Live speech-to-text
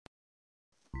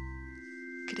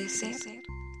Crecer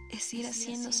es ir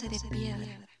haciéndose de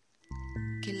piedra,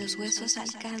 que los huesos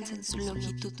alcancen su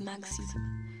longitud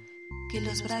máxima, que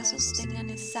los brazos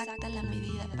tengan exacta la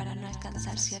medida para no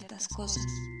alcanzar ciertas cosas.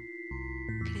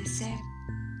 Crecer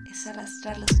es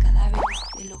arrastrar los cadáveres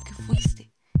de lo que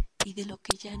fuiste y de lo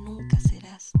que ya nunca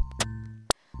serás.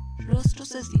 Rostros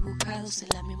desdibujados en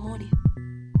la memoria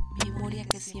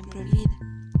que siempre olvida.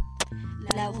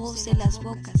 La voz de las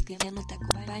bocas que ya no te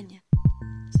acompaña.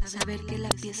 Saber que la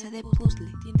pieza de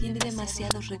puzzle tiene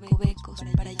demasiados recovecos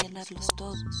para llenarlos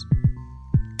todos.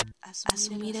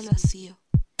 Asumir el vacío.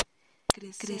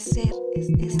 Crecer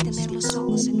es tener los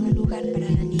ojos en un lugar para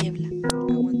la niebla.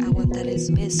 Aguantar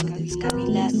el peso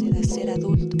descabelado de ser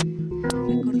adulto.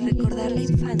 Recordar la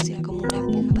infancia como una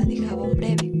pompa de jabón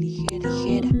breve, ligera